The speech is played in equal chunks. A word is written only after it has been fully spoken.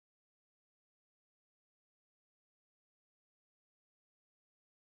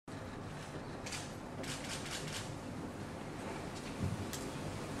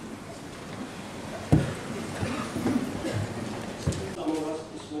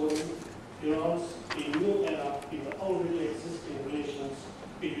announce a new era in the already existing relations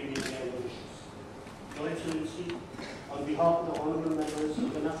between India and Mauritius. Your Excellency, on behalf of the honourable members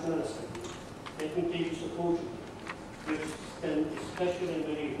of the National Assembly, let me take this opportunity to extend a special and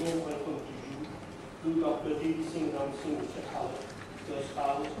very warm welcome to you, to Dr. Devi Singh Ram Singh Chakhal, your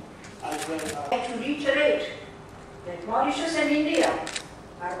spouse, as well as... I'd like to reiterate that Mauritius and India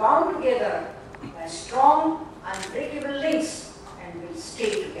are bound together by strong, unbreakable links and will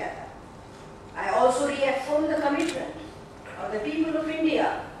stay together. I also reaffirm the commitment of the people of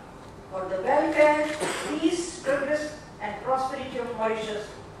India for the welfare, peace, progress and prosperity of Mauritius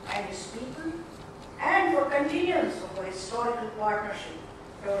and its people, and for continuance of our historical partnership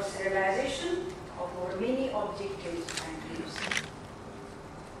towards the realization of our many objectives and dreams.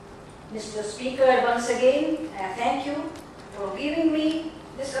 Mr. Speaker, once again, I thank you for giving me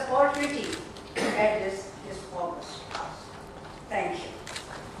this opportunity to address this august house. Thank you.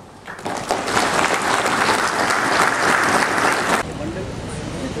 So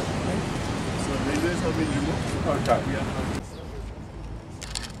railways have been removed? Okay.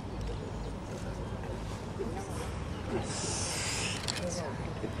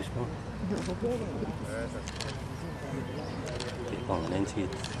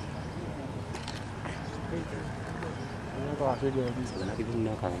 Sebenarnya kita